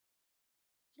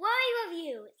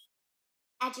Reviews.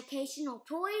 Educational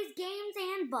toys, games,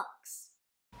 and books.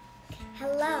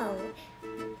 Hello.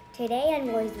 Today on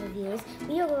Boys Reviews,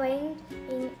 we are going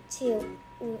to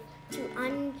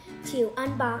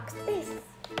unbox this.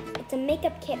 It's a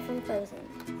makeup kit from Frozen.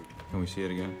 Can we see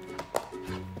it again?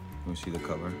 Can we see the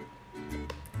cover?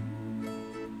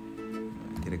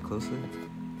 Get it closer.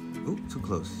 Ooh, too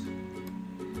close.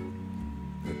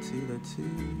 Let's see. Let's get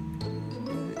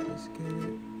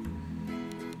it.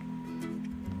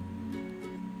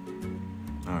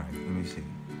 All right, let me see.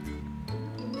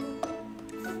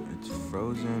 It's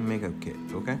Frozen makeup kit,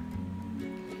 okay?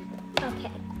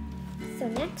 Okay. So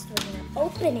next we're gonna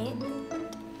open it.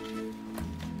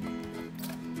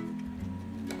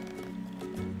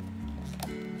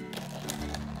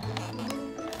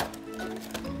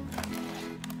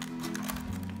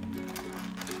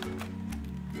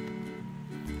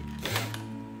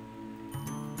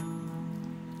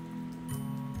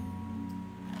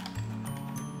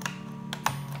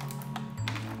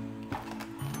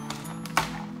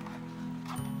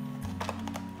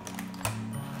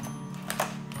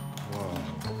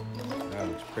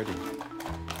 Pretty.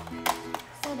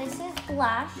 So this is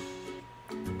blush.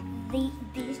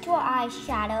 These two are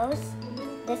eyeshadows.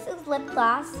 This is lip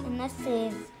gloss, and this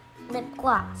is lip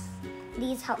gloss.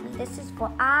 These help me. This is for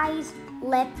eyes,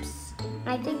 lips, and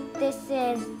I think this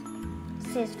is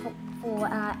for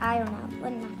I don't know.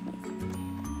 What am I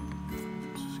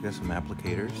So you got some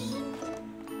applicators.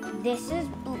 This is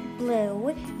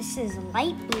blue. This is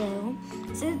light blue.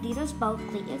 These are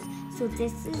sparklies. So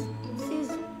this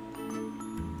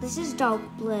is dark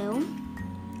blue.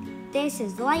 This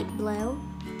is light blue.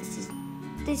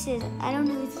 This is I don't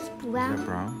know. Is this brown? Is that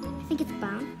brown? I think it's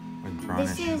brown. Like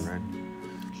brownish red.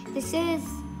 This is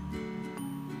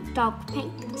dark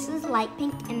pink. This is light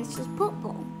pink, and this is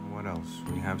purple. What else?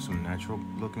 We have some natural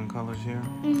looking colors here.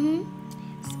 So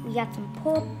we got some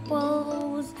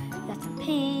purples. We got some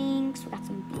pinks. We got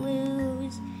some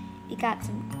blues. We got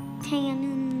some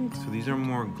tannins. So these are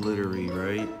more glittery,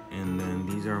 right? And then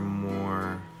these are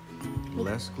more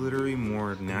less glittery,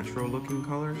 more natural looking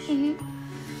colors.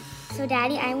 So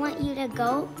Daddy, I want you to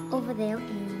go over there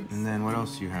and then what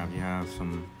else do you have? You have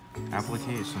some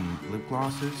applique, some lip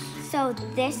glosses. So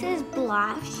this is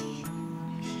blush,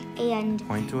 and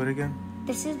point to it again.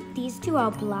 These two are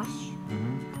blush,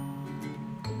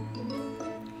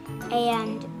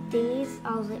 and these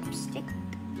are lipstick.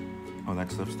 Oh,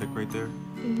 that's lipstick right there.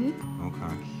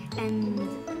 Okay. And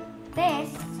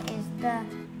this is the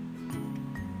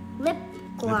lip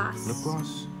gloss. Lip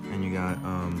gloss. And you got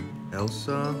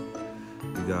Elsa,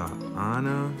 you got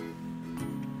Anna,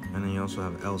 and then you also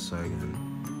have Elsa again.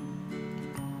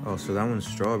 Oh, so that one's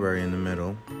strawberry in the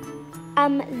middle.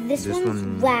 This one's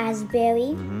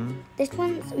raspberry. This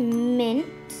one's mint.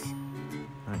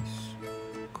 Nice.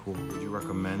 Cool. Would you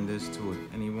recommend this to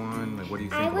anyone? Like, what do you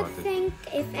think I about would this? think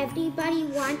if everybody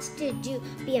wants to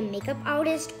be a makeup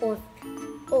artist or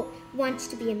wants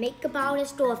to be a makeup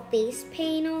artist or a face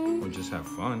painter. Or just have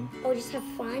fun.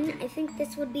 I think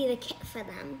this would be the kit for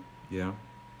them. Yeah?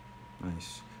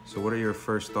 Nice. So what are your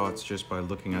first thoughts just by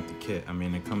looking at the kit? I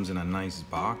mean, it comes in a nice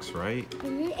box, right?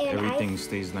 And everything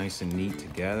stays nice and neat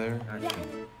together.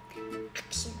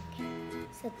 Action.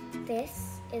 So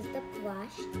this is the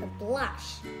blush.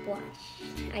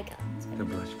 I got it. The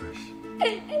blush brush.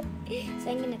 So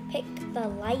I'm gonna pick the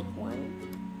light one.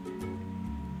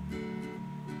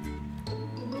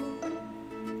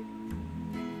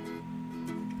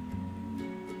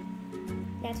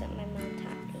 That's what my mom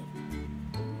taught me.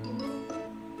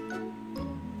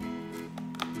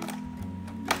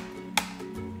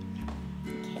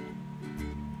 Okay.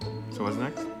 So what's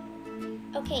next?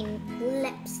 Okay,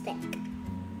 lipstick.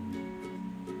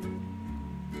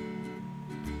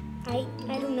 I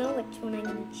don't know which one I'm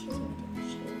gonna choose.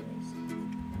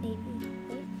 Maybe.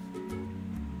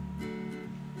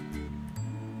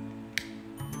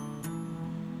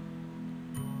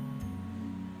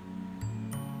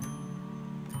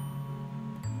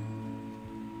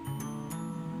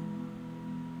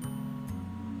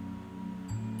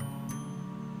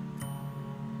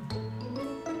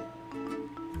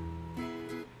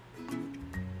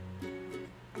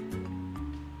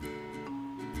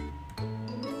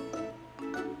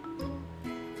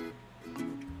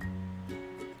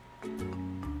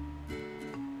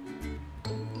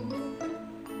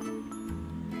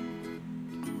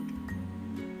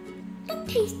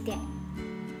 Taste it.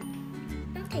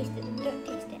 Don't taste it. Don't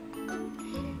taste it.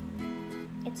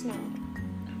 It's not.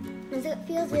 It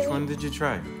feels Which one did you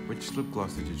try? Which lip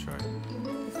gloss did you try?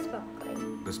 The sparkly.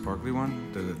 The sparkly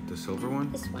one? The silver one?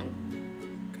 This one.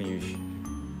 Can you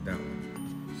that one?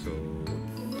 So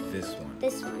this one?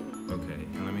 This one. Okay,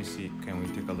 and let me see. Can we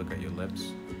take a look at your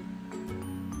lips?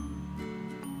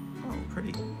 Oh,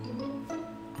 pretty.